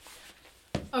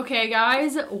Okay,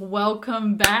 guys,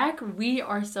 welcome back. We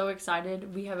are so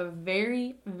excited. We have a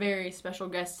very, very special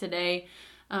guest today.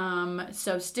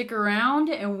 So stick around,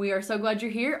 and we are so glad you're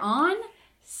here on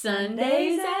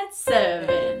Sundays at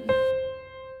 7.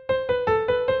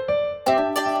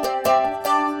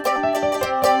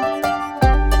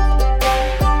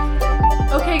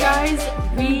 Okay, guys,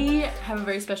 we have a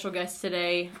very special guest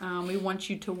today. We want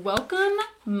you to welcome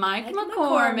Mike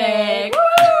McCormick. Woo!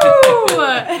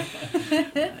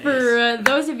 For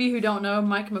those of you who don't know,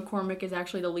 Mike McCormick is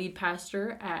actually the lead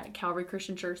pastor at Calvary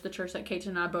Christian Church, the church that Kate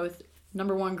and I both,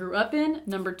 number one, grew up in,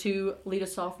 number two, lead a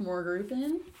sophomore group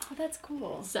in. Oh, that's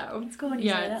cool. So it's cool when you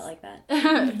say that like that.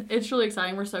 It's really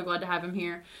exciting. We're so glad to have him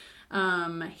here.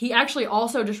 He actually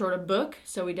also just wrote a book,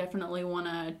 so we definitely want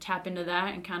to tap into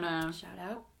that and kind of... Shout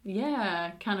out.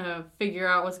 Yeah, kind of figure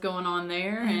out what's going on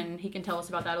there, and he can tell us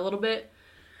about that a little bit.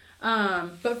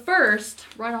 But first,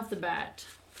 right off the bat,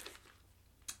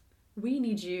 we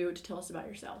need you to tell us about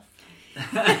yourself.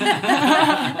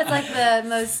 That's like the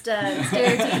most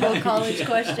stereotypical college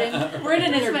question. We're in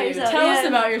an interview. Tell us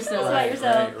about yourself.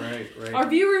 Right. Our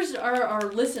viewers, our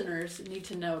listeners need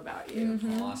to know about you.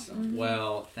 Mm-hmm. Awesome. Mm-hmm.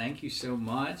 Well, thank you so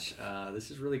much. This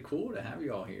is really cool to have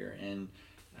you all here, and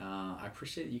I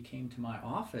appreciate that you came to my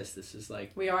office. This is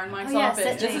like we are in Mike's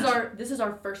office. This is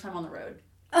our first time on the road.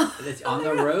 It's on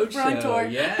the road show. On tour.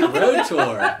 Yeah, road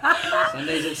tour.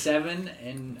 Sundays at 7,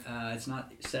 and it's not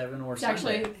 7 or it's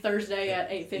Sunday. Actually Thursday at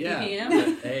 8:50 p.m.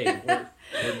 But, hey,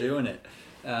 we're doing it.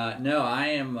 No, I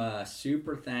am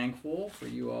super thankful for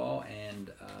you all,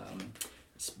 and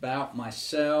it's about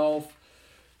myself.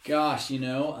 Gosh,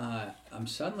 I'm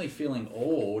suddenly feeling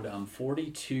old. I'm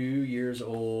 42 years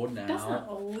old now. That's not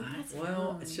old.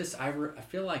 It's just I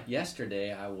feel like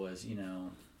yesterday I was,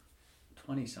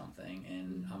 20-something,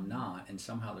 and I'm not, and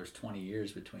somehow there's 20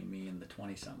 years between me and the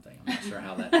 20-something. I'm not sure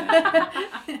how that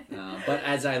happened. But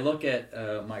as I look at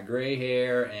my gray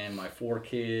hair and my 4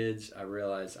 kids, I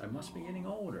realize I must be getting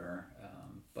older.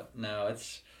 But no,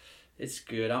 it's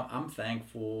good. I'm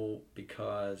thankful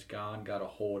because God got a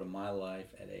hold of my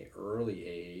life at an early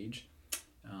age.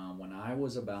 When I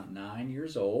was about 9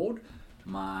 years old,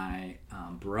 my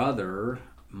brother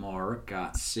Mark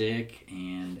got sick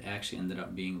and actually ended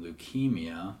up being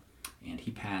leukemia, and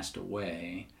he passed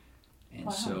away. And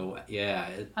wow. So, yeah.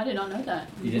 I did not know that.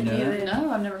 You didn't know that? No,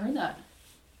 I've never heard that.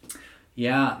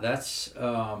 Yeah, that's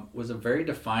was a very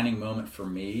defining moment for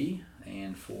me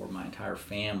and for my entire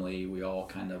family. We all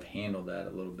kind of handled that a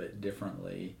little bit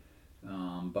differently.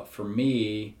 But for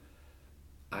me,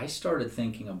 I started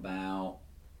thinking about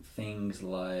things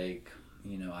like,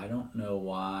 I don't know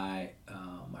why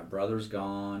my brother's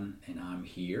gone and I'm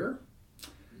here,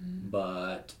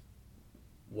 but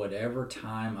whatever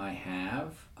time I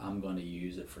have, I'm going to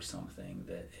use it for something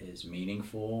that is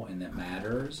meaningful and that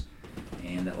matters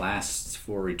and that lasts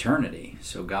for eternity.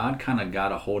 So God kind of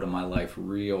got a hold of my life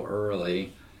real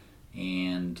early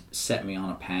and set me on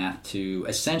a path to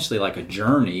essentially like a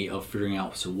journey of figuring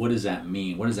out, so what does that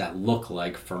mean? What does that look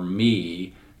like for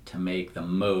me to make the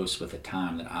most with the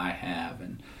time that I have?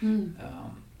 And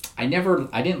I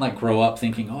didn't like grow up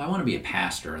thinking, I want to be a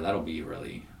pastor. That'll be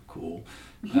really cool.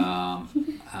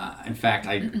 In fact,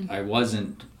 I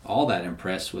wasn't all that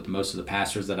impressed with most of the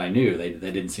pastors that I knew. They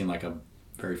didn't seem like a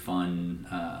very fun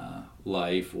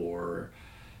life, or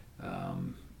I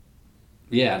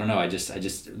don't know. I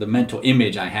just the mental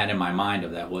image I had in my mind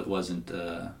of that wasn't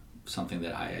something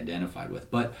that I identified with.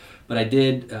 But I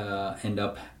did end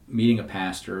up meeting a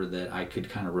pastor that I could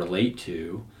kind of relate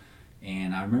to,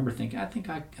 and I remember thinking, I think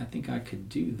I could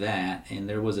do that. And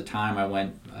there was a time I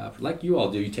went, like you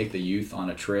all do, you take the youth on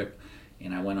a trip,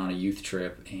 and I went on a youth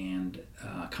trip, and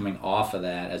coming off of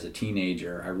that as a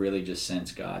teenager, I really just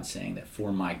sensed God saying that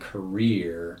for my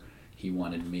career, He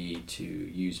wanted me to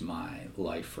use my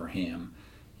life for Him.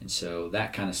 And so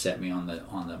that kind of set me on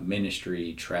the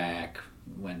ministry track.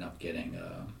 Went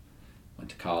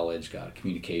to college, got a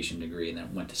communication degree, and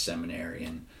then went to seminary.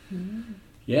 And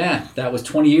that was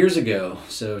 20 years ago.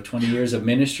 So 20 years of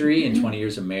ministry and 20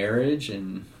 years of marriage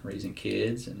and raising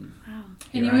kids. And wow.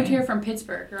 And you moved here from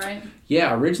Pittsburgh, right?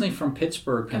 Yeah, originally from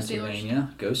Pittsburgh, Go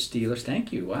Pennsylvania. Go Steelers.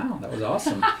 Thank you. Wow, that was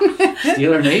awesome.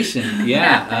 Steeler Nation.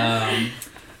 Yeah.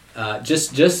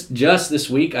 Just this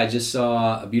week, I just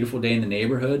saw A Beautiful Day in the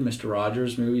Neighborhood, Mr.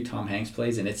 Rogers movie Tom Hanks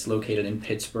plays, and it's located in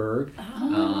Pittsburgh.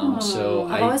 So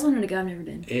I've always wanted to go. I've never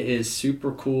been. It is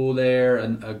super cool there,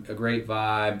 a great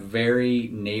vibe,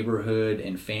 very neighborhood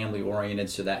and family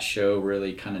oriented. So that show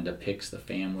really kind of depicts the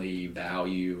family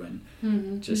value and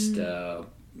kind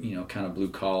of blue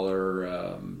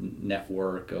collar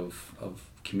network of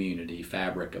community,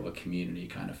 fabric of a community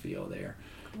kind of feel there.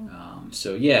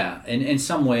 So yeah, and in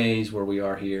some ways where we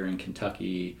are here in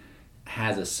Kentucky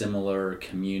has a similar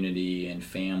community and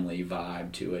family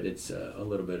vibe to it. It's a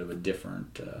little bit of a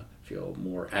different, feel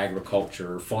more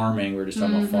agriculture, farming. We're just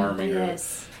talking about farming.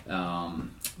 Yes.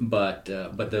 But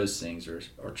those things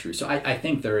are true. So I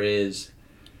think there is,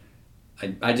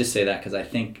 I just say that because I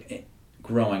think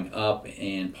growing up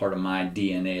and part of my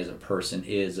DNA as a person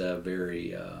is a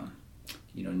very,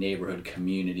 neighborhood,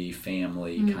 community,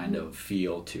 family kind of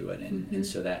feel to it. And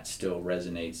so that still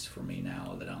resonates for me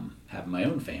now that I'm having my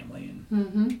own family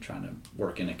and trying to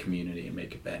work in a community and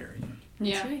make it better.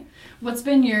 Yeah. That's right. What's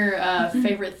been your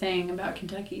favorite thing about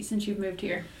Kentucky since you've moved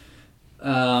here?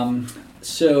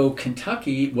 So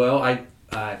Kentucky, well, I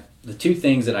the two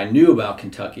things that I knew about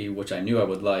Kentucky, which I knew I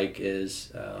would like,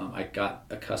 is I got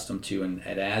accustomed to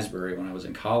at Asbury when I was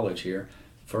in college here.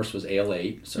 First was Ale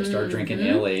 8, so I started drinking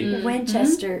Ale 8.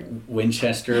 Winchester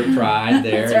Pride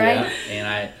there. That's right. Yeah.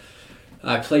 And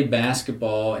I played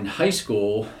basketball in high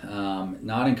school,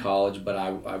 not in college, but I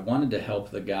wanted to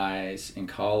help the guys in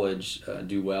college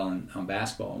do well on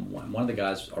basketball. And one of the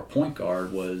guys, our point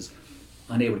guard, was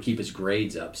unable to keep his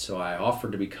grades up, so I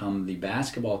offered to become the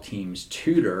basketball team's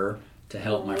tutor to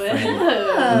help my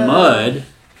friend Mud.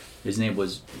 His name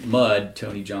was Mud,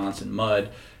 Tony Johnson,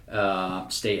 Mud.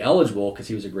 Stay eligible because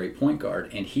he was a great point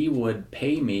guard, and he would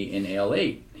pay me in Ale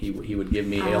 8. He would give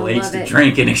me Ale 8s to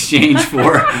drink in exchange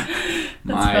for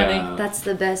funny. That's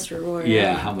the best reward.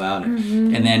 Yeah, how about it?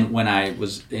 And then when I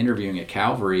was interviewing at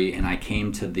Calvary and I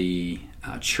came to the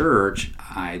church,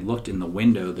 I looked in the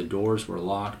window. The doors were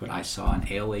locked, but I saw an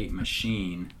Ale 8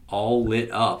 machine all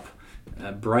lit up.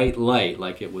 A bright light,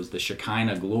 like it was the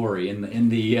Shekinah glory in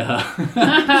the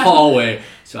hallway.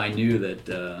 So I knew that.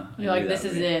 You're like, this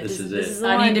is it. This is it.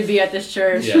 I need to be at this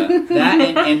church. Yeah,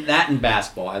 that and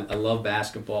basketball. I love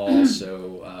basketball.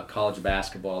 So college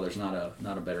basketball. There's not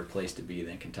a better place to be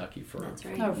than Kentucky for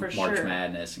March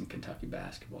Madness and Kentucky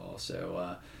basketball.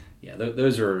 So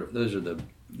those are the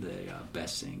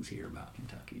best things here about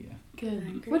Kentucky. Yeah.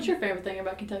 Good. What's your favorite thing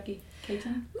about Kentucky,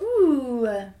 Katen? Ooh.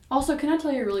 Also, can I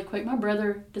tell you really quick, my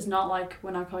brother does not like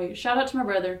when I call you. Shout out to my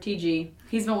brother, TG.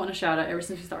 He's been wanting a shout out ever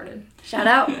since we started. Shout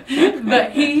out.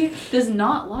 But he does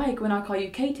not like when I call you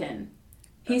Katen.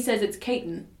 He says it's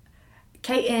Katen.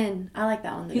 Katen. I like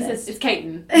that one the He best. says it's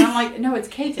Katen. And I'm like, no, it's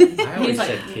Katen. I always He's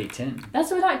said like, K10. That's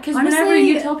what because Honestly, whenever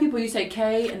you tell people you say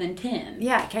K and then 10.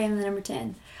 Yeah, K and the number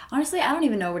 10. Honestly, I don't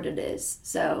even know what it is.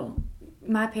 So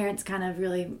my parents kind of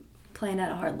really playing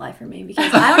out a hard life for me because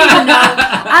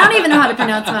I don't even know how to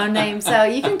pronounce my own name. So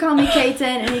you can call me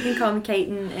Katen and you can call me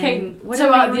Katen. Katen. So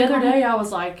the other day I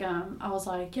was like,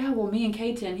 yeah, well, me and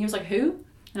Katen. He was like, who?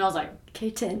 And I was like,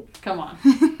 Katen. Come on.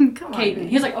 Come on. Katen.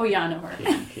 He was like, oh yeah, I know her.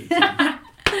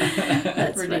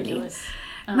 That's ridiculous.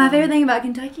 My favorite thing about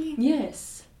Kentucky?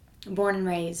 Yes. Born and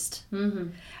raised. Mm-hmm.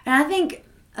 And I think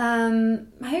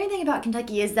my favorite thing about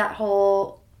Kentucky is that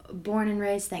whole born and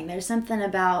raised thing. There's something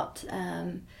about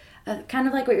kind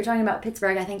of like what you're talking about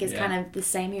Pittsburgh, I think is kind of the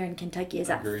same here in Kentucky, is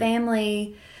that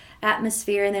family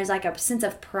atmosphere, and there's like a sense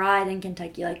of pride in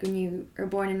Kentucky. Like when you are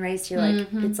born and raised here, like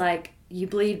it's like you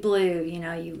bleed blue,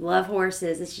 you love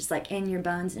horses. It's just like in your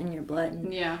bones, in your blood.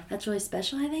 And that's really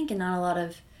special, I think, and not a lot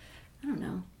of, I don't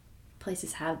know,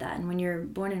 places have that. And when you're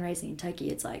born and raised in Kentucky,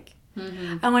 it's like,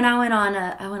 and when I went on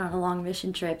a long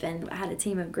mission trip, and I had a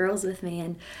team of girls with me,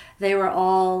 and they were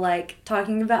all like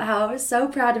talking about how I was so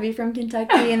proud to be from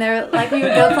Kentucky, and they're like, we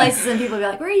would go places and people would be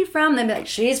like, where are you from? They'd be like,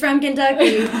 she's from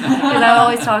Kentucky, because I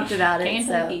always talked about it.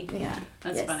 Kentucky. So, yeah,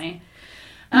 that's funny.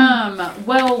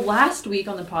 Well, last week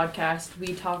on the podcast,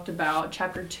 we talked about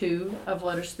chapter 2 of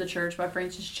Letters to the Church by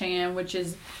Francis Chan, which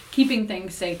is keeping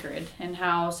things sacred, and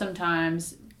how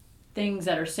sometimes things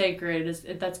that are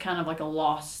sacred, that's kind of like a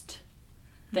lost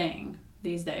thing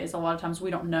these days. A lot of times we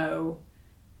don't know,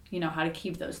 how to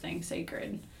keep those things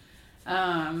sacred.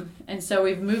 And so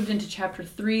we've moved into chapter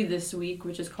 3 this week,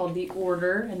 which is called The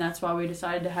Order, and that's why we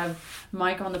decided to have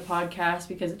Mike on the podcast,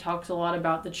 because it talks a lot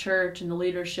about the church and the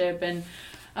leadership. And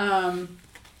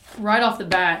right off the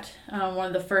bat, one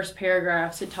of the first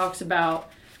paragraphs, it talks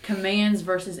about commands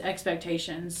versus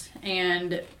expectations.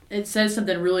 And it says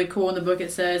something really cool in the book.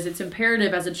 It says, it's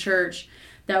imperative as a church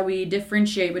that we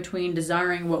differentiate between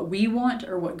desiring what we want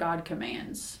or what God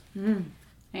commands.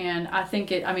 And I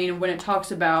think when it talks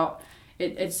about,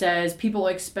 it says people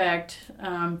expect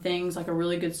things like a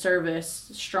really good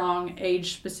service, strong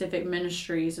age-specific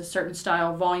ministries, a certain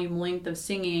style, volume, length of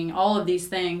singing, all of these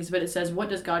things. But it says, what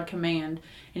does God command?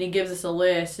 And he gives us a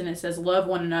list, and it says, love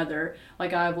one another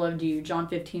like I have loved you, John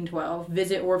 15:12.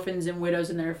 Visit orphans and widows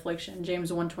in their affliction,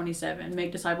 James 1:27.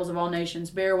 Make disciples of all nations,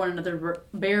 bear one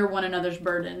another's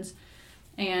burdens,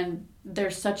 And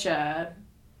there's a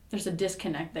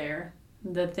disconnect there.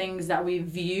 The things that we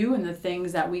view and the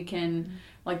things that we can,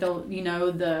 like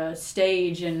the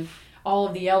stage and all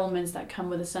of the elements that come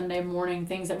with a Sunday morning,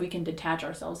 things that we can detach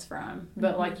ourselves from.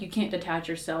 But like, you can't detach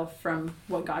yourself from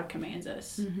what God commands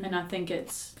us. And I think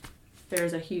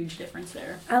there's a huge difference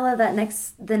there. I love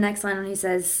the next line when he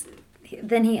says,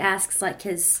 then he asks like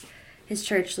his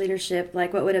church leadership,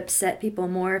 like, what would upset people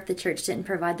more if the church didn't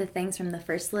provide the things from the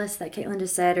first list that Caitlin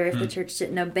just said, or if the church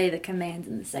didn't obey the commands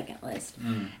in the second list.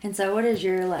 And so what is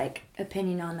your like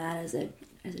opinion on that as a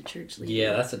church leader?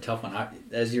 Yeah, that's a tough one.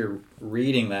 As you're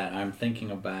reading that, I'm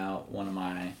thinking about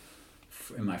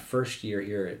in my first year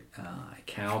here at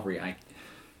Calvary,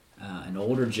 an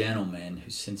older gentleman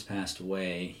who's since passed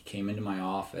away, he came into my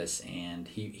office and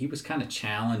he was kind of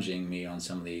challenging me on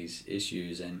some of these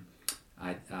issues, and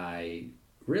I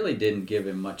really didn't give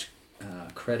him much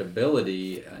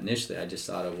credibility initially. I just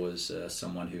thought it was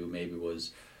someone who maybe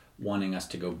was wanting us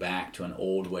to go back to an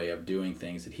old way of doing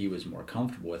things that he was more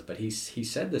comfortable with. But he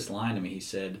said this line to me. He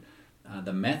said,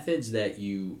 the methods that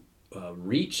you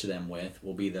reach them with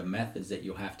will be the methods that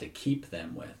you'll have to keep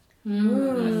them with.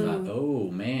 And I thought,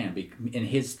 oh man, and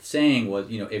his saying was,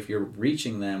 if you're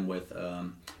reaching them with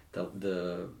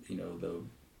the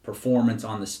performance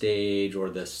on the stage, or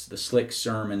the slick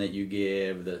sermon that you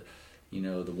give, the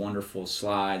wonderful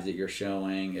slides that you're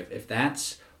showing, if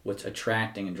that's what's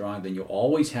attracting and drawing, then you'll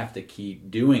always have to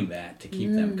keep doing that to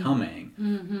keep them coming.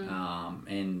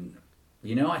 And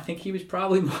I think he was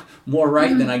probably more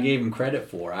right than I gave him credit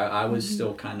for. I was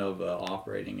still kind of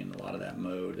operating in a lot of that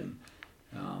mode, and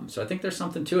so I think there's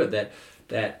something to it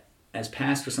that as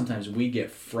pastors sometimes we get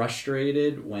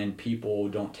frustrated when people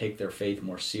don't take their faith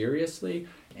more seriously,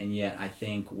 and yet I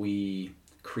think we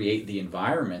create the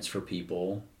environments for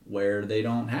people where they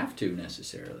don't have to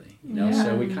necessarily.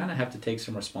 So we kind of have to take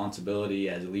some responsibility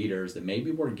as leaders that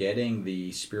maybe we're getting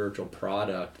the spiritual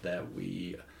product that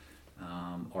we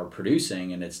are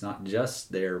producing, and it's not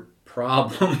just their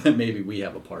problem, that maybe we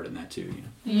have a part in that too.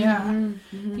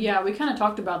 Yeah, we kind of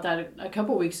talked about that a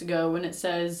couple weeks ago when it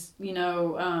says,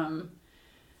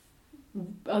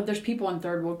 there's people in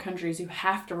third world countries who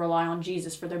have to rely on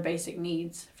Jesus for their basic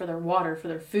needs, for their water, for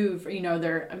their food,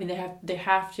 they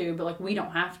have to, but like, we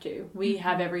don't have to. We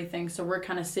have everything, so we're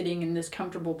kind of sitting in this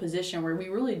comfortable position where we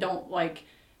really don't like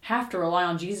have to rely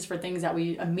on Jesus for things that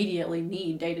we immediately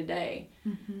need day to day.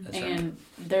 And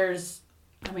there's,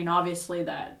 obviously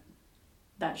that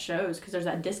shows, because there's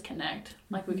that disconnect,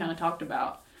 like we kind of talked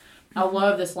about. I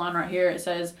love this line right here. It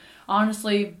says,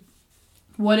 honestly,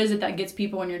 what is it that gets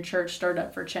people in your church stirred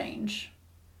up for change?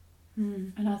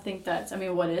 And I think that's,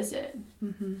 what is it?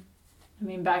 And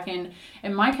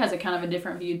Mike has a kind of a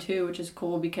different view too, which is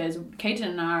cool, because Kaiten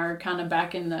and I are kind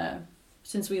of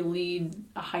since we lead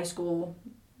a high school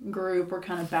group, we're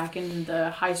kind of back in the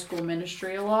high school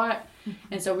ministry a lot.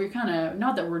 And so we're kind of,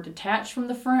 not that we're detached from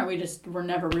the front, we're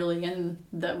never really in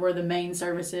where the main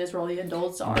service is, where all the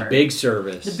adults are. The big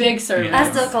service. I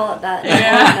still call it that.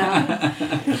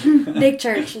 Yeah. Big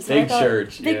church is what I call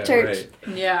it. Big church.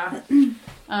 Right. Yeah.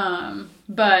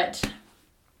 But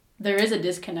there is a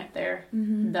disconnect there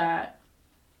that,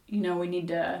 we need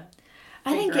to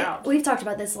figure out. We've talked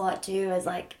about this a lot too, as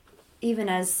like, even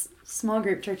as small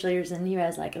group church leaders, and you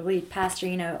as like a lead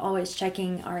pastor, always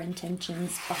checking our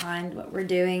intentions behind what we're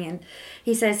doing. And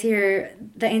he says here,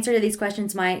 the answer to these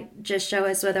questions might just show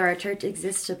us whether our church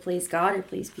exists to please God or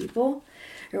please people,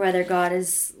 or whether God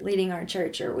is leading our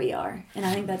church or we are. And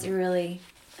I think that's a really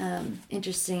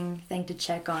interesting thing to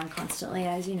check on constantly,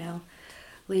 as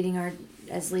leading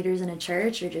as leaders in a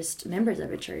church or just members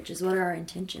of a church, is what are our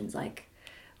intentions like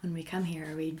when we come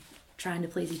here? Are we trying to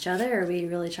please each other, or are we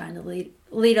really trying to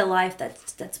lead a life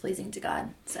that's pleasing to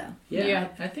God? So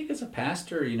I think as a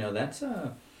pastor,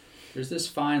 there's this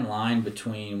fine line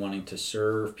between wanting to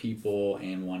serve people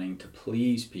and wanting to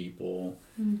please people.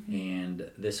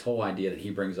 And this whole idea that he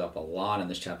brings up a lot in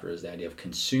this chapter is the idea of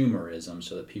consumerism,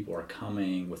 so that people are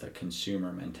coming with a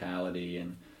consumer mentality.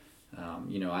 And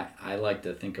I like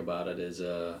to think about it as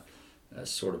a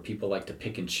sort of, people like to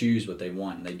pick and choose what they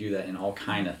want, and they do that in all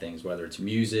kind of things, whether it's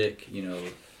music.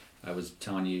 I was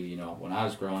telling you, when I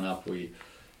was growing up, we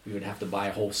would have to buy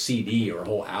a whole CD or a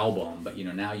whole album, but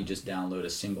now you just download a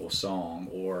single song.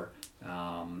 Or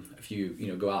if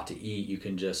you go out to eat, you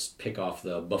can just pick off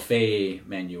the buffet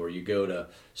menu, or you go to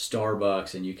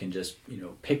Starbucks and you can just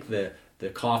pick the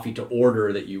coffee to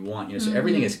order that you want. So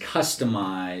everything is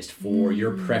customized for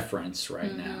your preference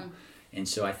right now. And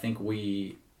so I think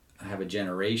we have a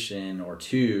generation or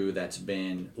two that's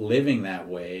been living that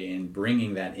way and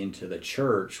bringing that into the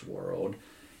church world.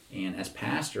 And as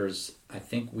pastors, I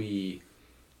think we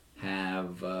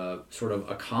sort of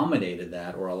accommodated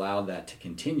that or allowed that to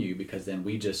continue, because then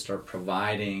we just start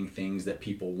providing things that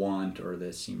people want or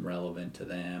that seem relevant to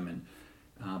them. And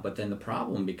but then the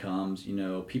problem becomes,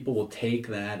 people will take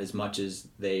that as much as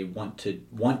they want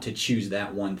to choose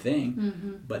that one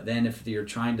thing. But then if you're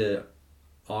trying to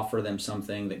offer them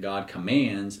something that God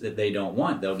commands that they don't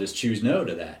want, they'll just choose no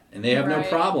to that, and they have no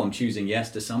problem choosing yes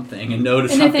to something and no to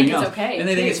something else. And they think it's okay. And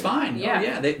they think it's fine.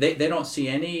 Yeah. They don't see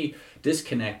any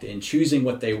disconnect in choosing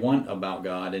what they want about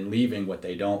God and leaving what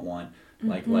they don't want.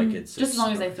 Like it's just as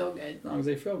long as they feel good. As long as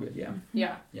they feel good, yeah.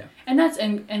 Yeah. And that's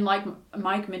and like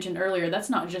Mike mentioned earlier, that's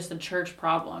not just a church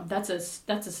problem. That's a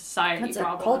society problem. That's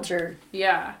a culture.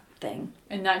 Yeah. Thing.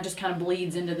 And that just kind of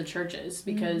bleeds into the churches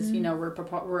because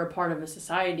we're a part of a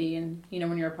society, and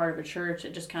when you're a part of a church,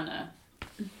 it just kind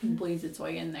of bleeds its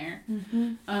way in there.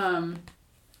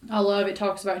 I love it.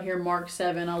 Talks about here Mark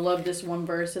 7. I love this one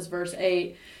verse. It's verse 8.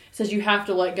 It says you have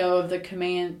to let go of the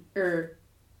command, or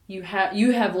you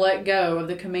have let go of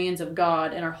the commands of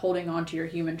God and are holding on to your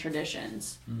human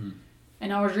traditions.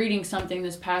 And I was reading something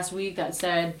this past week that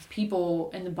said people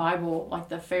in the Bible, like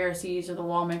the Pharisees or the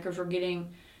lawmakers, were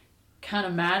getting kind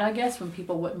of mad, I guess, when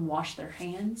people wouldn't wash their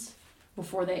hands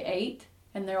before they ate.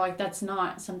 And they're like, that's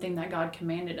not something that God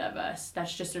commanded of us.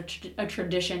 That's just a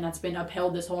tradition that's been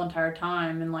upheld this whole entire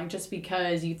time. And like, just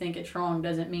because you think it's wrong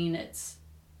doesn't mean it's,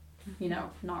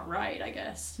 not right, I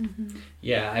guess.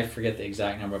 Yeah, I forget the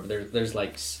exact number, but there's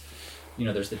like,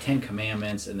 there's the 10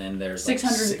 Commandments, and then there's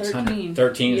 613.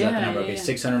 613 is that the number? Yeah. Okay,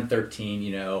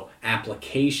 613,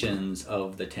 applications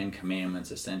of the 10 Commandments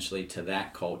essentially to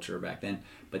that culture back then.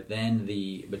 But then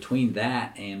between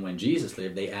that and when Jesus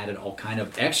lived, they added all kind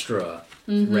of extra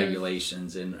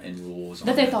regulations and rules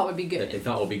that they thought would be good. That they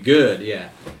thought would be good, yeah.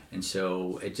 And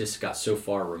so it just got so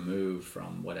far removed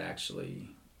from what actually,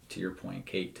 to your point,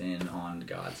 caked in on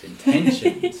God's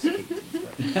intentions.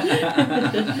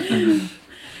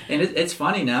 And it's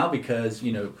funny now because,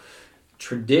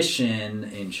 tradition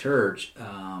in church,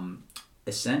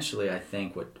 essentially I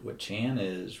think what Chan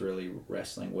is really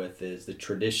wrestling with is the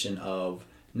tradition of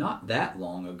not that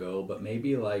long ago, but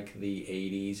maybe like the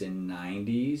 80s and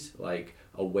 90s, like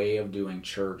a way of doing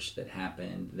church that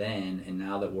happened then. And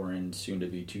now that we're in soon to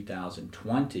be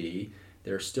 2020,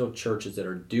 there are still churches that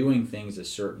are doing things a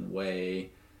certain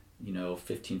way,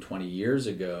 15, 20 years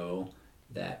ago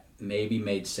that maybe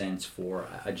made sense for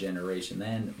a generation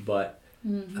then, but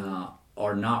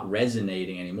are not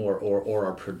resonating anymore, or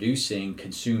are producing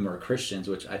consumer Christians,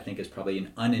 which I think is probably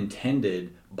an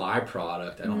unintended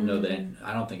byproduct.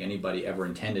 I don't think anybody ever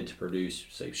intended to produce,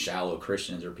 say, shallow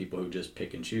Christians or people who just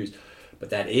pick and choose, but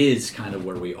that is kind of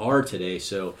where we are today.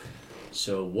 So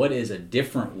what is a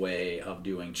different way of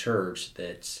doing church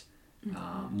that's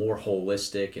more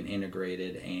holistic and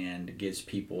integrated and gives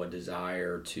people a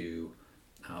desire to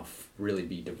really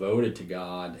be devoted to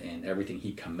God and everything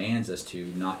He commands us to,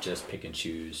 not just pick and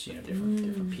choose,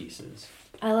 different pieces.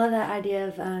 I love that idea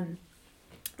of,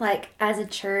 as a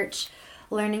church,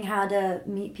 learning how to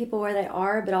meet people where they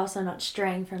are, but also not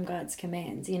straying from God's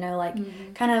commands.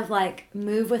 Kind of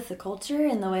move with the culture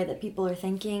and the way that people are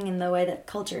thinking and the way that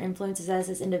culture influences us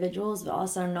as individuals, but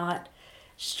also not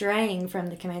straying from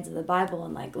the commands of the Bible,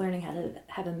 and learning how to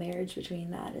have a marriage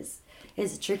between that is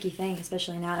a tricky thing,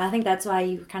 especially now. And I think that's why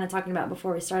you were kind of talking about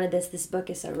before we started this book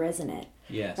is so resonant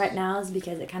right now, is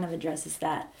because it kind of addresses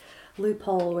that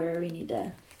loophole where we need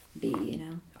to be,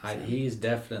 So. He's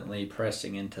definitely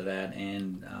pressing into that,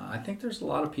 and I think there's a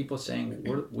lot of people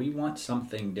saying we want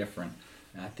something different.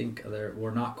 And I think we're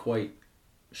not quite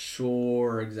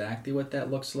sure exactly what that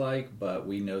looks like, but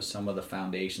we know some of the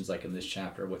foundations, like in this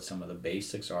chapter, what some of the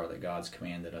basics are that God's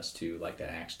commanded us to, like the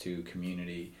Acts 2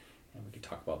 community, and we could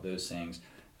talk about those things.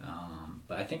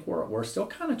 But I think we're still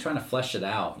kind of trying to flesh it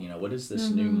out. What does this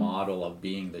new model of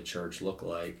being the church look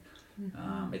like?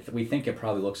 We think it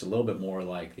probably looks a little bit more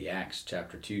like the Acts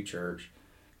chapter 2 church.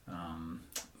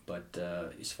 But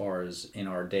as far as in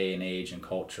our day and age and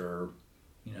culture,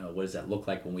 what does that look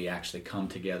like when we actually come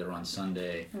together on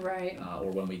Sunday, right?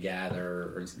 Or when we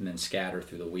gather and then scatter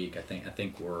through the week? I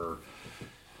think we're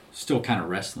still kind of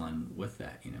wrestling with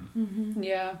that.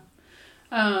 Yeah.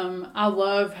 I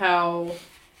love how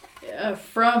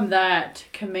from that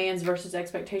commands versus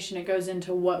expectation, it goes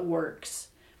into what works.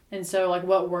 And so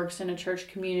what works in a church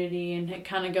community, and it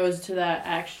kind of goes to that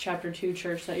Acts chapter 2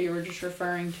 church that you were just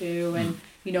referring to, and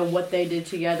what they did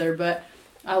together. But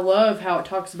I love how it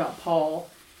talks about Paul.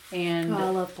 And I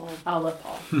love Paul. I love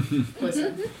Paul.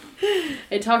 Listen.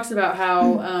 It talks about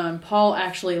how Paul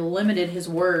actually limited his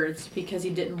words because he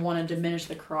didn't want to diminish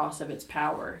the cross of its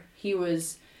power. He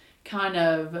was kind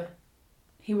of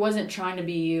he wasn't trying to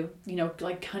be,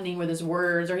 like cunning with his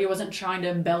words, or he wasn't trying to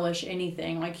embellish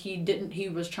anything. Like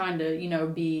he was trying to,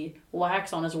 be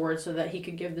lax on his words so that he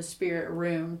could give the Spirit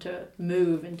room to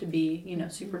move and to be,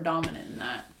 super dominant in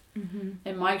that. Mm-hmm.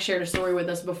 And Mike shared a story with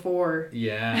us before.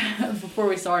 Yeah. Before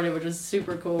we started, which was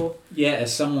super cool. Yeah,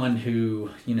 as someone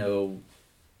who,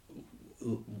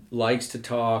 likes to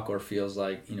talk or feels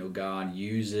like, God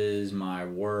uses my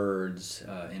words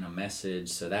in a message,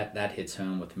 so that hits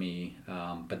home with me.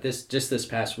 But this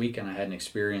past weekend, I had an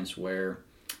experience where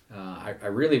I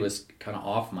really was kind of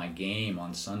off my game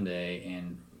on Sunday,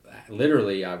 and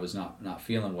literally I was not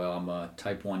feeling well. I'm a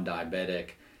type 1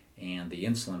 diabetic, and the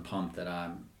insulin pump that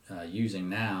I'm using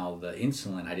now, the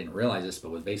insulin, I didn't realize this, but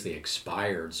was basically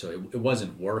expired, so it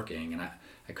wasn't working, and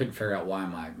I couldn't figure out why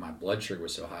my blood sugar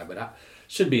was so high, but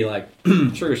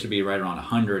sugar should be right around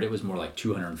 100. It was more like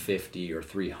 250 or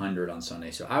 300 on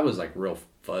Sunday, so I was like real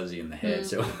fuzzy in the head.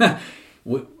 So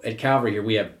at Calvary here,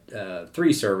 we have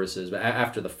 3 services, but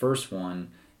after the first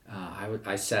one,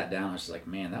 I sat down. I was like,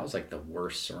 man, that was like the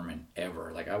worst sermon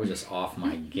ever. Like I was just off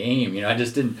my game. I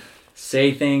just didn't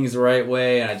say things the right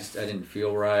way. I didn't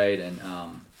feel right, and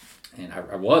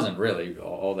I wasn't really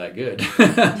all that good.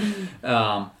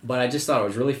 But I just thought it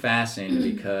was really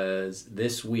fascinating because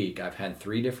this week I've had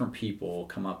 3 different people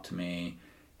come up to me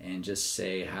and just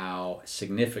say how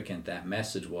significant that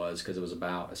message was, because it was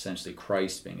about essentially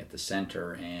Christ being at the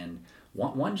center. And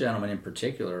one gentleman in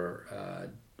particular,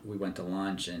 we went to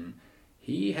lunch, and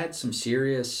he had some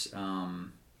serious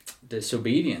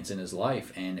disobedience in his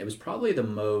life, and it was probably the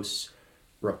most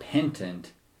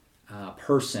repentant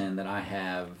person that I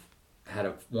have had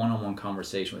a one-on-one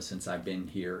conversation with since I've been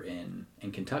here in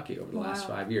Kentucky over the last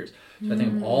 5 years. So I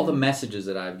think of all the messages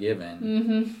that I've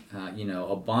given,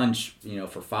 a bunch,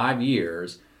 for 5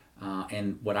 years,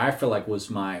 and what I feel like was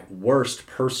my worst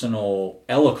personal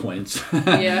eloquence,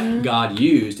 God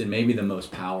used in maybe the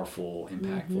most powerful,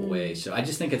 impactful way. So I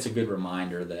just think it's a good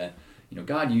reminder that,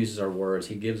 God uses our words,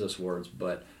 He gives us words,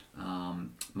 but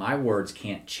my words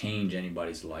can't change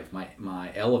anybody's life.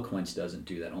 My eloquence doesn't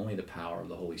do that. Only the power of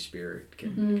the Holy Spirit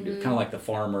can do it. Kind of like the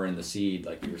farmer and the seed,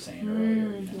 like you were saying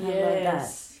earlier.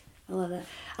 Yes. I love that.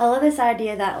 I love this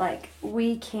idea that like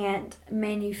we can't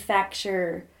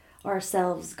manufacture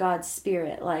ourselves God's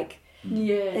Spirit. Like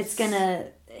His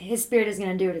Spirit is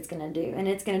gonna do what it's gonna do, and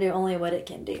it's gonna do only what it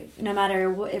can do. No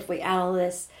matter if we add all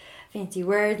this fancy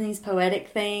words and these poetic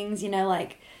things,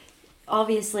 like.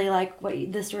 Obviously, like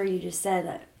the story you just said,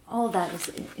 that all of that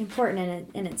is important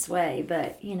in its way,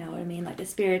 but you know what I mean? Like the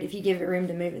Spirit, if you give it room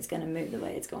to move, it's going to move the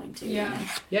way it's going to. Yeah.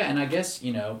 Yeah, and I guess,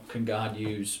 can God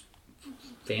use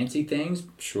fancy things?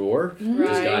 Sure. Right.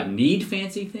 Does God need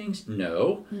fancy things?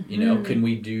 No. Mm-hmm. Can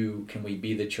we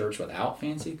be the church without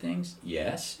fancy things?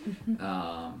 Yes.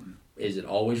 Mm-hmm. Is it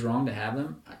always wrong to have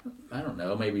them? I don't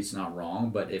know. Maybe it's not wrong,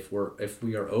 but if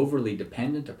we are overly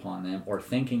dependent upon them, or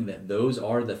thinking that those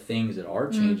are the things that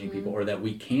are changing people, or that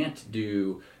we can't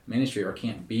do ministry or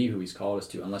can't be who He's called us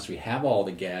to unless we have all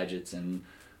the gadgets and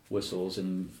whistles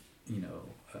and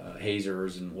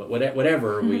hazers and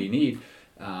whatever we need,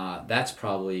 that's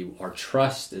probably our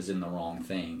trust is in the wrong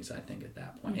things, I think, at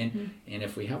that point. And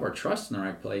if we have our trust in the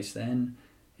right place, then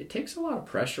it takes a lot of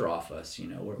pressure off us.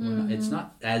 It's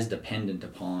not as dependent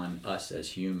upon us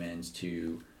as humans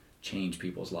to change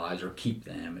people's lives or keep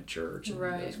them at church and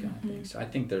those kind of things. So I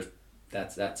think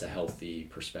that's a healthy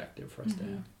perspective for us to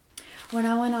have. When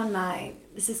I went on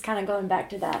this is kind of going back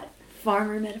to that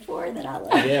farmer metaphor that I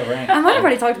love. Yeah, right. I might have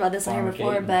already talked about this on here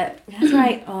before, but that's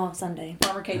right. Oh, Sunday.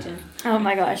 Farmer Cajun. Oh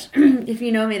my gosh. If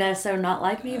you know me, that is so not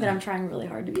like me, but I'm trying really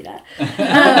hard to be that. But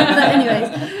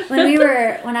anyways,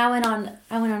 when I went on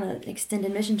an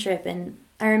extended mission trip, and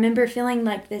I remember feeling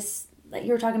like this, like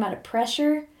you were talking about a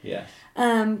pressure. Yes.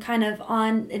 Kind of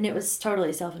on, and it was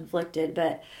totally self-inflicted,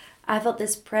 but I felt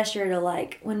this pressure to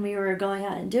like, when we were going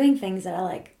out and doing things, that I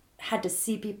like had to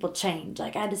see people change.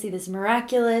 Like I had to see this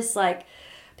miraculous, like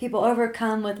people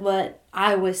overcome with what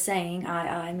I was saying,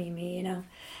 I, me,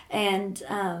 and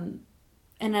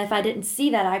if I didn't see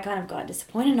that, I kind of got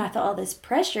disappointed, and I felt all this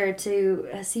pressure to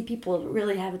see people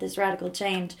really have this radical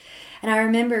change. And I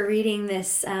remember reading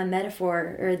this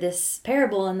metaphor or this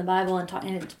parable in the Bible,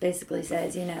 and it basically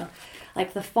says,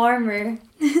 like the farmer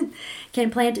can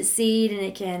plant a seed and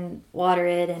it can water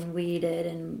it and weed it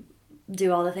and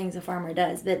do all the things a farmer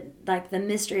does, but like the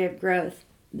mystery of growth,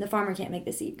 the farmer can't make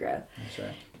the seed grow. That's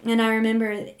right. And I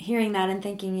remember hearing that and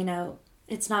thinking,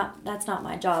 that's not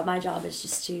my job. My job is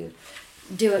just to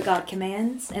do what God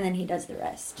commands, and then He does the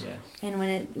rest. Yeah. And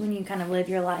when you kind of live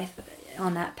your life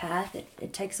on that path,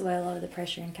 it takes away a lot of the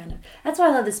pressure, and kind of, that's why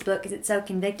I love this book, because it's so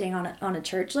convicting on a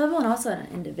church level and also on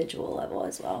an individual level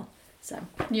as well. So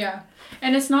yeah,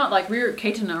 and it's not like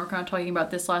Kate and I were kind of talking about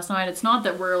this last night. It's not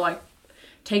that we're like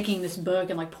taking this book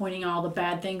and like pointing out all the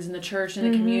bad things in the church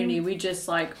and the community. We just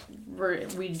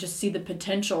we just see the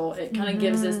potential. It kind of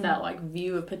gives us that like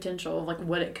view of potential of like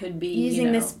what it could be.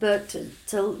 Using this book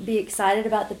to be excited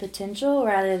about the potential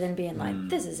rather than being like,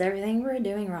 this is everything we're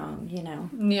doing wrong,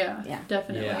 Yeah,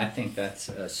 definitely. Yeah, I think that's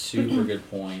a super good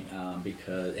point,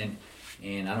 because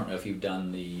and I don't know if you've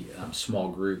done the small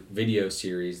group video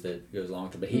series that goes along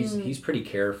with it, but he's pretty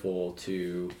careful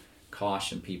to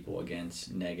caution people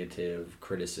against negative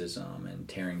criticism and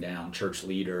tearing down church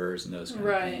leaders and those kind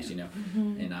of things,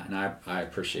 and I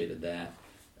appreciated that.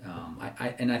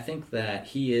 I think that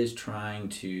he is trying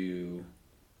to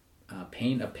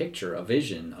paint a picture, a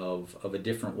vision of a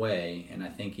different way, and I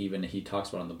think even he talks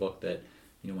about in the book that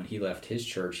when he left his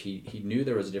church, he knew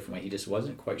there was a different way. He just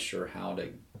wasn't quite sure how to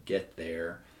get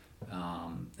there.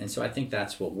 And so I think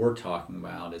that's what we're talking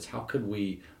about, is how could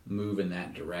we move in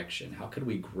that direction? How could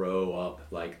we grow up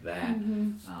like that?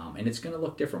 And it's going to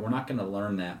look different. We're not going to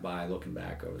learn that by looking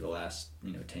back over the last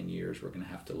 10 years. We're going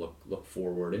to have to look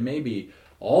forward, and maybe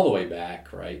all the way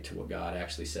back, right, to what God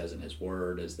actually says in His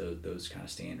Word as those kind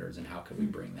of standards, and how could we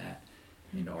bring that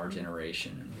into our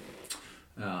generation.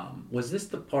 Was this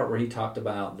the part where he talked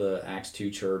about the Acts 2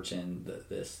 church and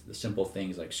the simple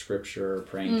things like scripture,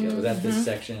 praying together? Was that this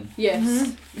section?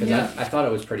 Yes. Because I thought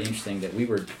it was pretty interesting that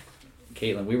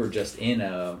Caitlin, we were just in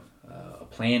a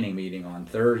planning meeting on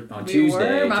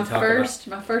Tuesday. My first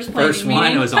first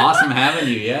one. It was awesome having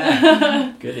you.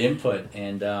 Yeah, good input.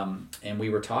 And we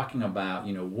were talking about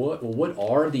what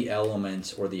are the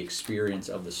elements or the experience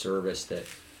of the service that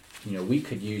we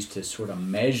could use to sort of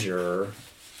measure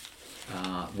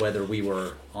whether we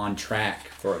were on track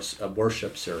for a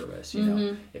worship service.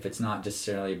 If it's not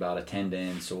necessarily about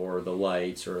attendance or the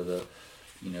lights or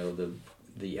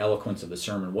the eloquence of the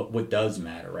sermon, what does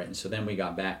matter, right? And so then we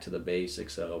got back to the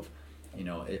basics of,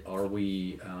 are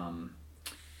we,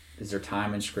 is there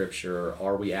time in Scripture?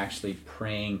 Are we actually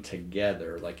praying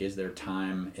together? Like, is there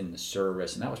time in the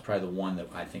service? And that was probably the one that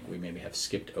I think we maybe have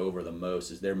skipped over the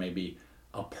most, is there may be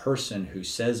a person who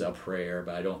says a prayer,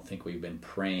 but I don't think we've been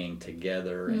praying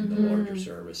together in the larger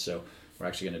service. So we're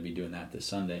actually going to be doing that this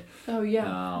Sunday. Oh,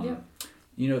 yeah.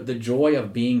 The joy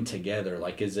of being together,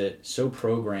 like, is it so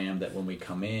programmed that when we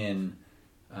come in,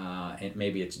 and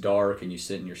maybe it's dark and you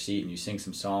sit in your seat and you sing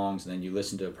some songs and then you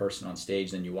listen to a person on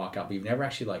stage, then you walk out, but you've never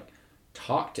actually like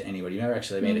talked to anybody. You've never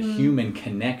actually made a human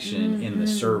connection in the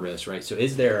service, right? So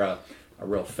is there a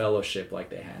real fellowship like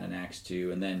they had in Acts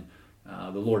 2? And then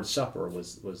the Lord's Supper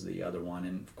was the other one.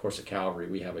 And of course at Calvary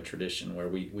we have a tradition where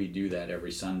we do that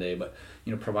every Sunday, but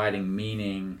providing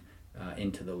meaning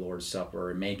into the Lord's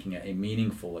Supper and making it a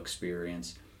meaningful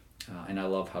experience. And I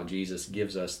love how Jesus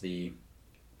gives us the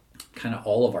kind of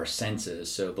all of our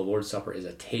senses. So the Lord's Supper is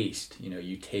a taste.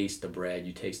 You taste the bread,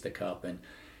 you taste the cup, and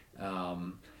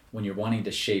when you're wanting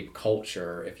to shape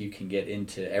culture, if you can get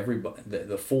into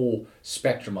the full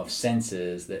spectrum of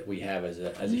senses that we have as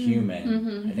a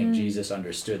human, I think Jesus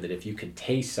understood that if you could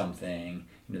taste something,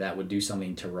 that would do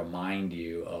something to remind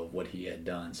you of what He had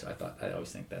done. So I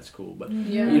always think that's cool. But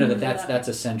that's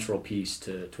a central piece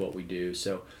to what we do.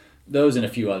 So those and a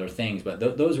few other things, but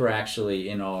those were actually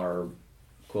in our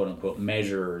quote unquote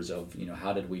measures of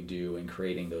how did we do in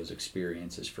creating those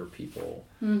experiences for people,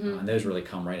 and those really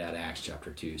come right out of Acts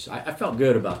chapter 2. So I felt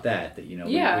good about that we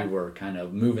were kind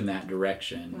of moving that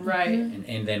direction, right?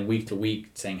 And then week to week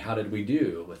saying, how did we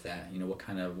do with that? What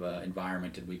kind of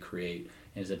environment did we create?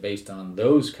 And is it based on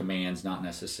those commands, not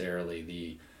necessarily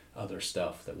the other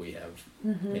stuff that we have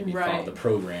maybe called the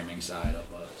programming side of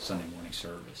a Sunday morning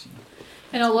service?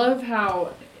 And I love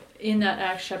how in that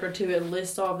Acts chapter 2, it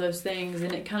lists all of those things,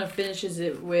 and it kind of finishes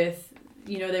it with,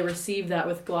 they receive that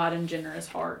with glad and generous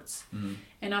hearts.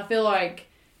 And I feel like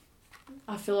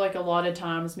a lot of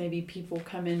times maybe people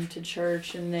come into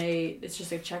church and it's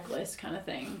just a checklist kind of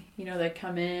thing. They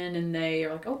come in and they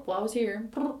are like, oh, well, I was here,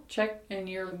 check, and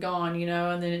you're gone,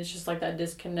 and then it's just like that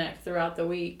disconnect throughout the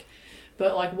week.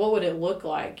 But like, what would it look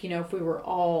like, if we were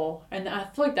all, and I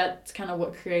feel like that's kind of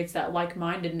what creates that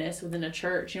like-mindedness within a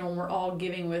church, when we're all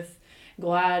giving with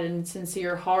glad and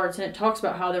sincere hearts. And it talks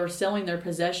about how they were selling their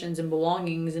possessions and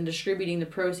belongings and distributing the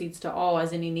proceeds to all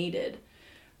as any needed.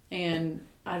 And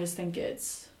I just think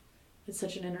it's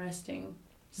such an interesting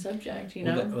subject, you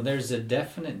know? Well, there's a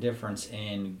definite difference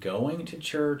in going to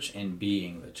church and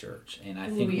being the church. And I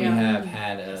think we have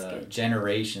had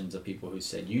generations of people who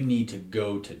said, you need to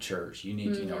go to church. You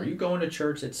need to, are you going to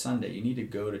church? It's Sunday. You need to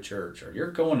go to church. Or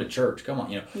you're going to church. Come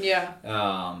on, Yeah.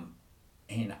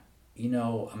 And,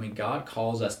 God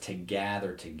calls us to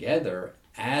gather together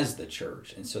as the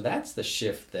church. And so that's the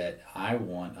shift that I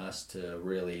want us to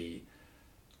really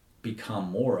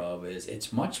become more of, is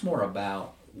it's much more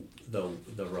about the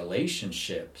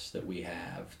relationships that we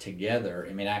have together.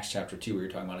 I mean, Acts chapter 2, we were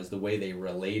talking about, is the way they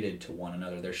related to one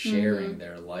another. They're sharing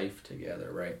their life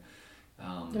together, right?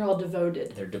 They're all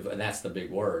devoted. That's the big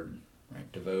word,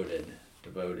 right? Devoted.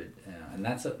 And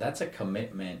that's a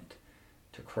commitment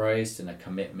to Christ, and a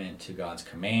commitment to God's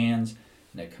commands,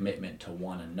 and a commitment to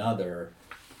one another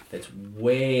that's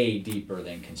way deeper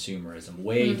than consumerism,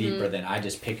 way deeper than I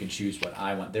just pick and choose what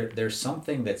I want. There's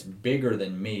something that's bigger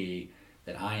than me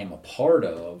that I am a part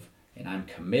of, and I'm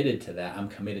committed to that. I'm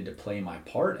committed to play my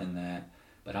part in that,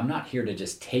 but I'm not here to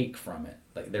just take from it.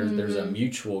 Like there's a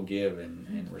mutual give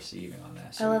and receiving on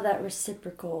that. So, I love that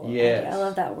reciprocal yes. idea. I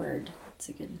love that word. It's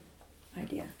a good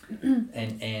idea.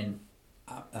 and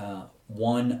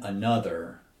one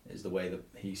another is the way that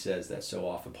he says that so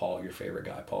often. Paul, your favorite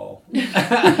guy, Paul. My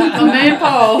man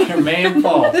Paul. Your man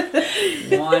Paul.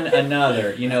 One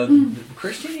another.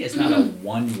 Christianity is not a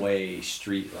one-way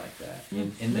street like that.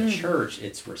 In the church,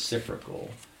 it's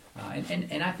reciprocal.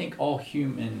 And I think all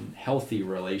human healthy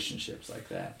relationships like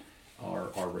that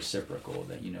are reciprocal.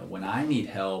 That, when I need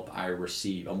help, I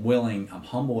receive. I'm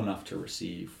humble enough to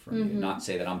receive from you. Not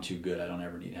say that I'm too good, I don't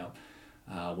ever need help.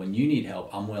 When you need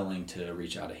help, I'm willing to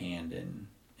reach out a hand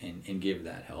and give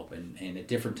that help. And at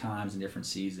different times and different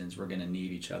seasons, we're going to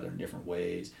need each other in different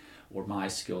ways. Or my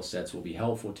skill sets will be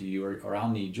helpful to you, or I'll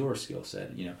need your skill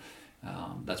set.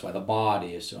 That's why the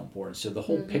body is so important. So the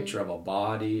whole picture of a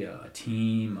body, a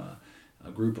team,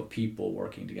 a group of people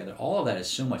working together, all of that is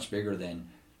so much bigger than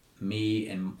me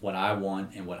and what I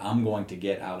want and what I'm going to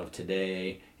get out of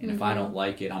today. And if I don't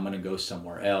like it, I'm going to go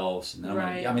somewhere else. And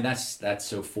then that's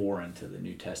so foreign to the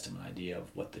New Testament idea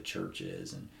of what the church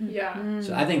is. And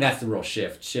so I think that's the real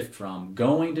shift from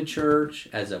going to church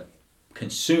as a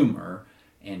consumer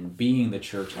and being the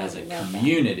church as a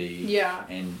community. Yeah.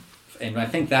 And I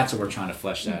think that's what we're trying to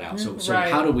flesh that out. So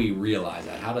how do we realize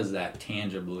that? How does that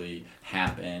tangibly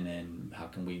happen, and how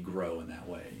can we grow in that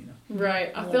way?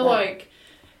 Right. I feel like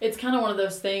it's kind of one of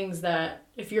those things that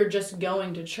if you're just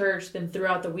going to church, then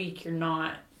throughout the week you're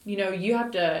not. You have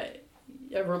to.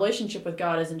 A relationship with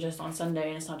God isn't just on Sunday,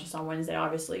 and it's not just on Wednesday.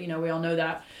 Obviously, we all know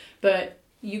that, but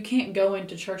you can't go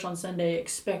into church on Sunday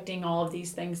expecting all of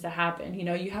these things to happen.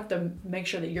 You have to make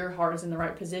sure that your heart is in the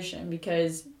right position,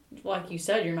 because, like you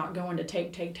said, you're not going to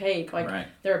take. Like,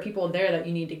 there are people there that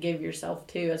you need to give yourself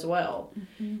to as well.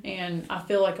 And I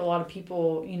feel like a lot of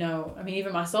people,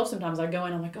 even myself, sometimes I go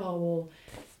in, I'm like, oh,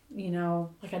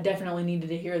 well, like I definitely needed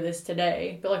to hear this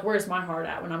today. But, like, where's my heart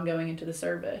at when I'm going into the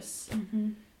service?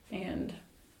 And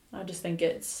I just think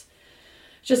it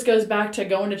just goes back to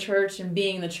going to church and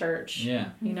being the church. Yeah.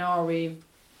 Are we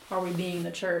being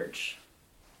the church?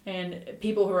 And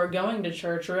people who are going to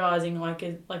church realizing why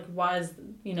is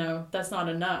that's not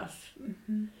enough.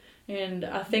 And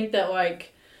I think that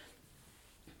like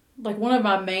one of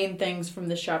my main things from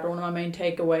this chapter, one of my main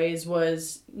takeaways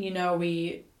was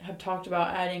we have talked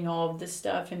about adding all of this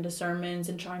stuff into sermons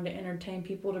and trying to entertain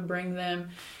people to bring them,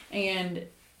 and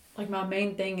like my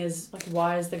main thing is like,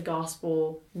 why is the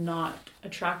gospel not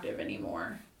attractive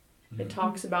anymore? It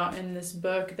talks about in this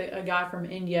book that a guy from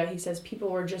India, he says people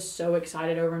were just so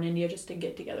excited over in India just to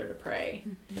get together to pray.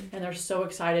 And they're so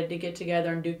excited to get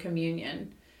together and do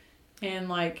communion. And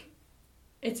like,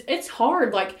 it's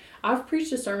hard. Like, I've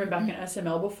preached a sermon back in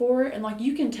SML before, and like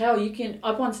you can tell,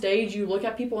 up on stage, you look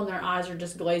at people and their eyes are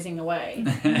just glazing away.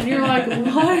 And you're like,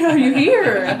 why are you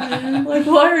here? Like,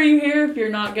 why are you here if you're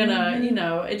not gonna,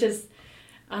 it just,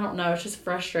 I don't know, it's just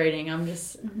frustrating.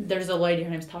 There's a lady, her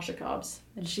name's Tasha Cobbs.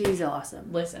 And she's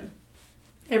awesome. Listen,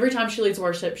 every time she leads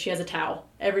worship, she has a towel.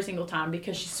 Every single time,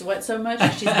 because she sweats so much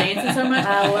and she's dancing so much.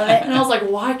 I love it. And I was like,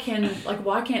 why can't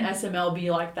SML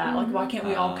be like that? Like, why can't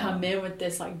we all come in with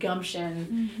this like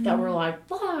gumption that we're like,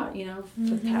 blah,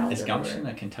 with towels? Is gumption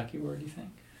a Kentucky word, do you think?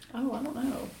 Oh, I don't know.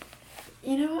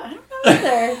 I don't know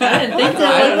either. I didn't think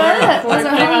that. Before it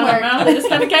came out of her mouth, it just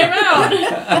kind of came out.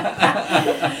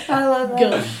 I love that.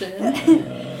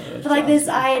 Gumption. But like this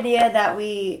idea that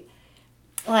we,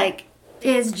 like,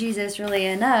 is Jesus really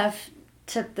enough,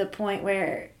 to the point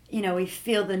where, we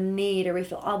feel the need or we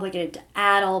feel obligated to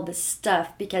add all this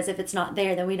stuff, because if it's not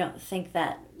there, then we don't think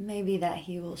that maybe that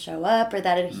he will show up or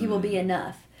that he will be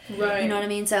enough. Right. You know what I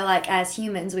mean? So, like, as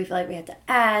humans, we feel like we have to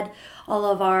add all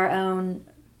of our own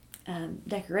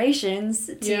decorations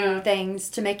to things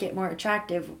to make it more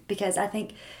attractive, because I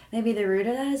think maybe the root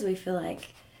of that is we feel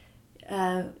like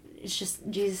it's just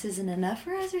Jesus isn't enough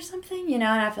for us or something, you know,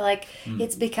 and I feel like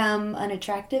it's become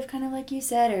unattractive, kind of like you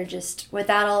said, or just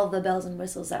without all of the bells and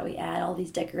whistles that we add, all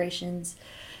these decorations.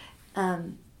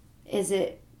 Is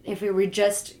it, if we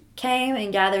just came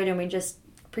and gathered and we just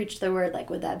preached the word, like,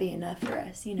 would that be enough for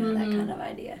us, you know, that kind of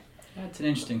idea? That's an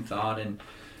interesting thought, and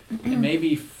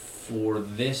maybe for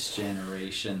this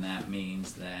generation that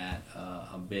means that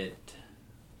a bit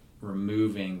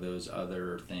removing those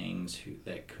other things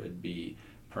that could be,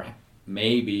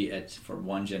 maybe for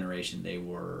one generation they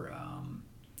were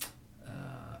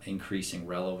increasing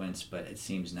relevance, but it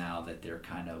seems now that they're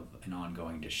kind of an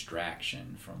ongoing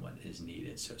distraction from what is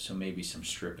needed. So maybe some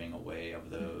stripping away of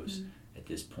those at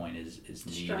this point is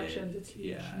Distractions, needed. it's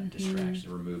huge. Distractions,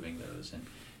 removing those,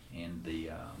 and the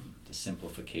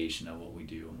simplification of what we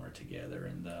do when we're together,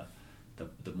 and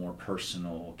the more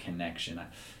personal connection.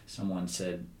 Someone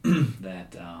said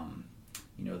that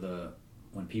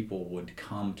when people would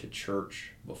come to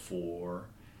church before,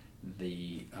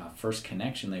 the first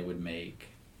connection they would make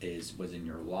was in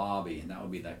your lobby, and that would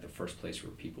be like the first place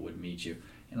where people would meet you.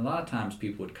 And a lot of times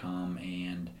people would come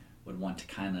and would want to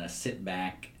kind of sit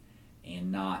back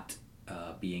and not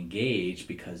be engaged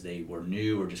because they were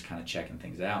new or just kind of checking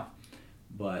things out.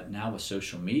 But now with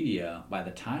social media, by the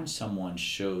time someone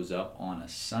shows up on a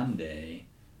Sunday,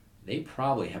 they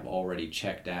probably have already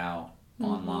checked out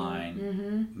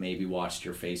online, maybe watched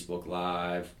your Facebook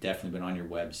Live, definitely been on your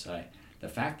website. The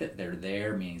fact that they're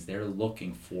there means they're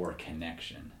looking for a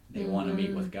connection. They want to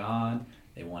meet with God.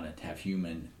 They want to have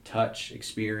human touch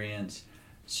experience.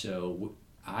 So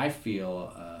I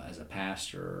feel, as a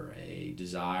pastor, a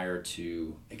desire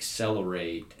to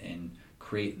accelerate and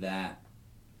create that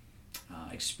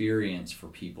experience for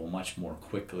people much more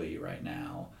quickly right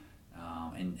now,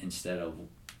 and instead of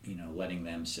letting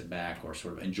them sit back or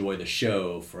sort of enjoy the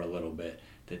show for a little bit,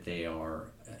 that they are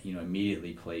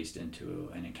immediately placed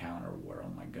into an encounter where, oh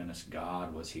my goodness,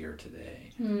 God was here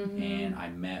today, and I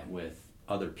met with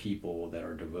other people that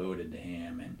are devoted to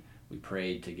Him, and we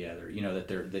prayed together.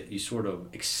 That you sort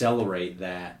of accelerate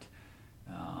that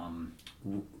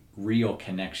real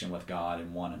connection with God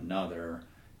and one another.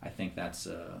 I think that's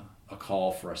a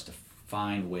call for us to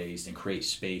find ways and create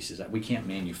spaces. We can't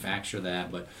manufacture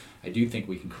that, but I do think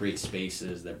we can create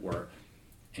spaces that were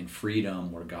in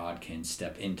freedom, where God can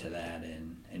step into that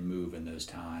and move in those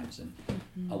times, and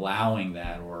allowing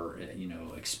that, or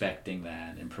expecting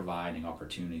that and providing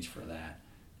opportunities for that,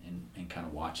 and kind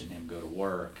of watching Him go to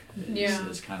work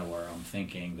is kind of where I'm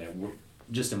thinking that we're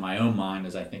just in my own mind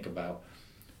as I think about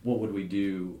what would we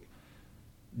do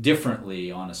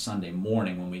differently on a Sunday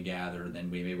morning when we gather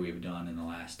than maybe we've done in the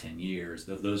last 10 years.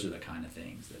 Those are the kind of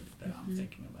things that I'm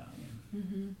thinking about.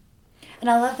 And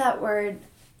I love that word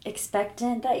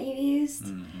expectant that you used,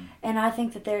 and I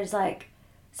think that there's like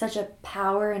such a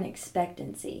power in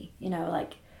expectancy,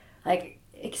 like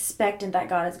expectant that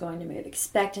God is going to move,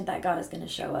 expectant that God is going to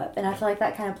show up. And I feel like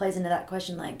that kind of plays into that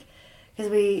question, like,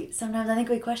 because sometimes I think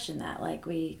we question that, like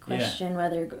we question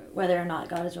whether or not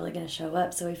God is really going to show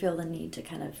up, so we feel the need to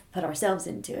kind of put ourselves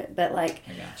into it. But like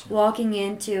walking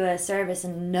into a service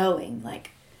and knowing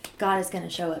like God is going to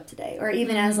show up today, or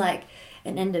even as like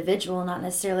an individual, not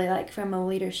necessarily like from a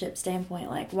leadership standpoint,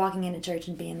 like walking into church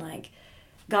and being like,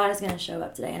 God is going to show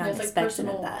up today, and I'm expecting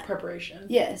of that. Preparation.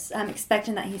 Yes, I'm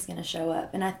expecting that He's going to show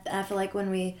up, and I feel like when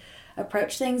we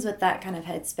approach things with that kind of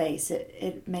headspace,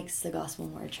 it makes the gospel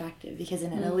more attractive, because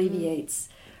then it alleviates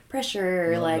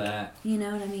pressure, you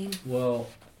know what I mean? Well,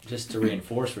 just to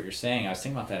reinforce what you're saying, I was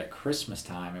thinking about that at Christmas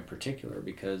time in particular,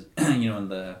 because in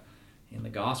the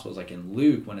Gospels, like in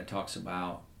Luke, when it talks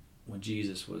about when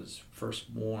Jesus was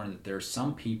first born, that there's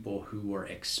some people who were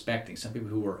expecting, some people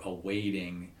who were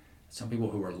awaiting, some people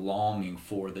who were longing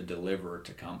for the deliverer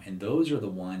to come, and those are the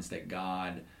ones that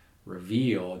God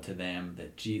revealed to them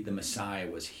that the Messiah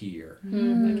was here.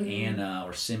 Like Anna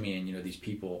or Simeon, these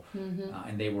people,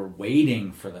 and they were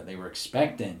waiting for that. They were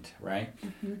expectant, right?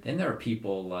 Then there are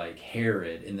people like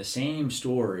Herod in the same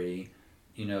story,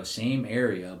 same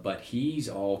area, but he's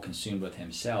all consumed with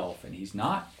himself, and he's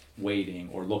not waiting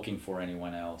or looking for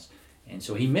anyone else. And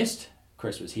so he missed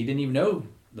Christmas. He didn't even know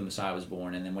the Messiah was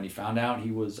born, and then when he found out, he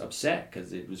was upset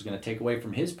because it was going to take away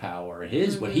from his power,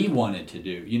 what he wanted to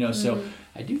do. So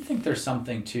I do think there's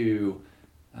something to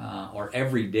our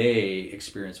everyday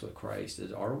experience with Christ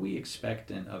is, are we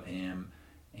expectant of Him?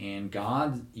 And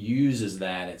God uses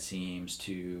that, it seems,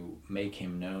 to make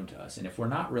Him known to us. And if we're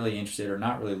not really interested or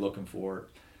not really looking for it,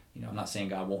 I'm not saying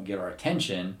God won't get our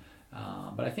attention,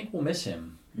 but I think we'll miss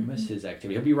him. We'll miss his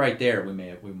activity. He'll be right there. We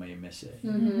may miss it.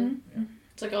 Yeah.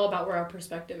 It's like all about where our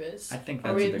perspective is. I think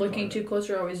that's Are we a big looking part too close,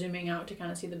 or are we zooming out to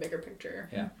kind of see the bigger picture?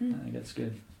 Yeah, I think that's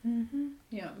good.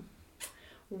 Yeah.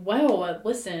 Well,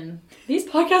 listen, these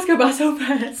podcasts go by so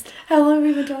fast. How long have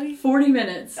we been talking? 40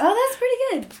 minutes. Oh, that's pretty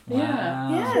good.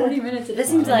 Wow. Yeah. 40 minutes. This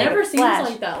seems It like never a seems flash.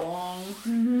 like that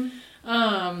long.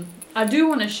 I do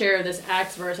want to share this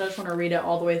Acts verse. I just want to read it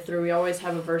all the way through. We always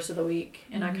have a verse of the week,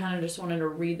 and I kind of just wanted to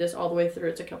read this all the way through.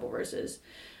 It's a couple verses.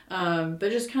 But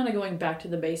just kind of going back to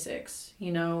the basics,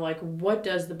 like what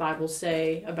does the Bible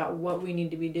say about what we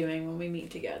need to be doing when we meet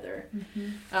together?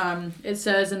 It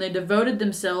says, and they devoted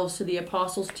themselves to the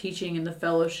apostles' teaching and the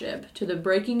fellowship, to the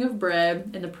breaking of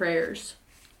bread and the prayers.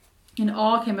 And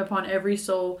awe came upon every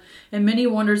soul, and many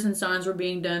wonders and signs were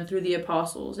being done through the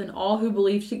apostles. And all who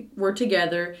believed were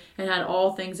together and had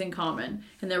all things in common.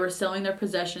 And they were selling their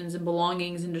possessions and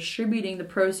belongings and distributing the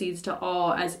proceeds to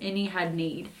all as any had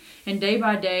need. And day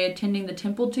by day, attending the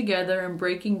temple together and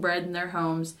breaking bread in their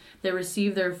homes, they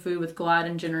received their food with glad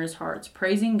and generous hearts,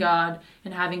 praising God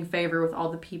and having favor with all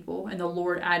the people. And the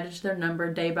Lord added to their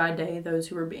number day by day those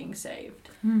who were being saved.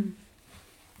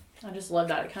 I just love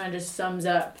that. It kind of just sums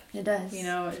up. It does.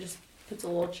 It just puts a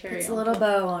little cherry It's on a little top.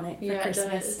 bow on it for Yeah,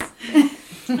 Christmas.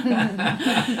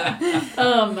 it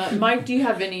does. Mike, do you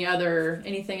have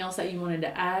anything else that you wanted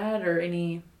to add, or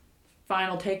any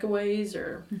final takeaways,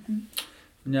 or?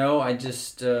 No, I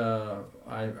just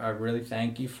I really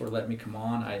thank you for letting me come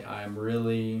on. I'm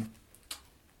really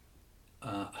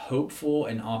hopeful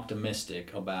and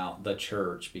optimistic about the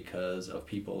church because of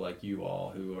people like you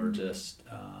all who are just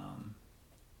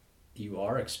you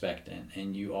are expectant,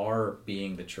 and you are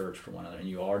being the church for one another, and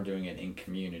you are doing it in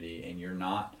community, and you're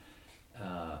not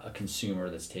a consumer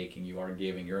that's taking. You are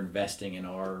giving. You're investing in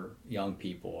our young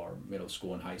people, our middle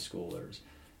school and high schoolers.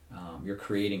 You're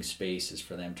creating spaces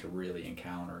for them to really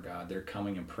encounter God. They're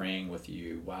coming and praying with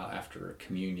you after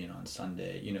communion on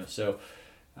Sunday. So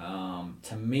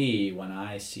to me, when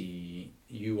I see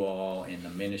you all in the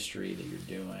ministry that you're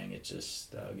doing, it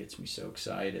just gets me so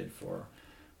excited for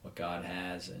what God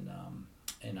has, and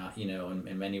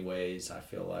in many ways, I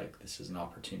feel like this is an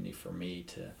opportunity for me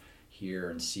to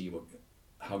hear and see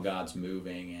how God's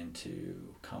moving and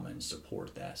to come and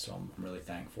support that. So I'm really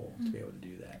thankful to be able to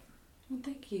do that. Well,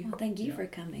 thank you. Well, thank you for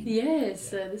coming.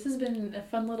 Yes, this has been a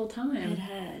fun little time. It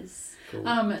has. Cool.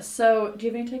 So do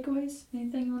you have any takeaways?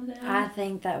 Anything you wanted to add? I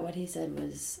think that what he said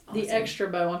was awesome. The extra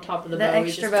bow on top of the The bow.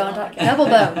 extra bow on top. Double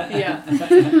bow. Yeah.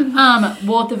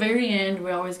 Well, at the very end,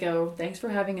 we always go, thanks for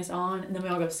having us on. And then we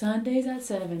all go, Sundays at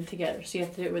 7 together. So you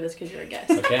have to do it with us because you're a guest.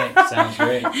 Okay, sounds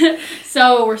great.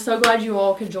 So we're so glad you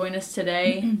all could join us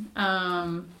today.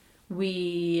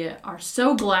 We are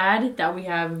so glad that we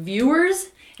have viewers.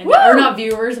 Or not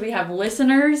viewers, we have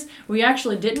listeners. We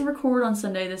actually didn't record on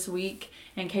Sunday this week.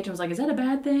 And Kate was like, is that a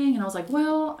bad thing? And I was like,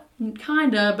 well,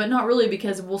 kind of, but not really,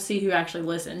 because we'll see who actually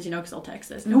listens, because they'll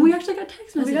text us. And we actually got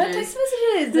text messages. We got text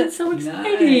messages. That's so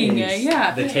exciting. Nice.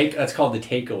 Yeah. That's called the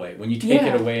takeaway. When you take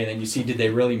it away and then you see, did they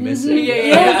really miss it?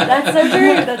 Yeah. That's so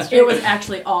true. That's true. It was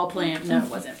actually all planned. No, it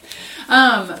wasn't.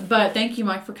 But thank you,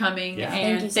 Mike, for coming. Yeah.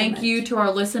 And Thank you so much. to our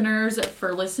listeners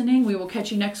for listening. We will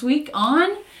catch you next week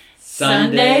on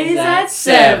Sundays at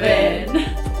 7.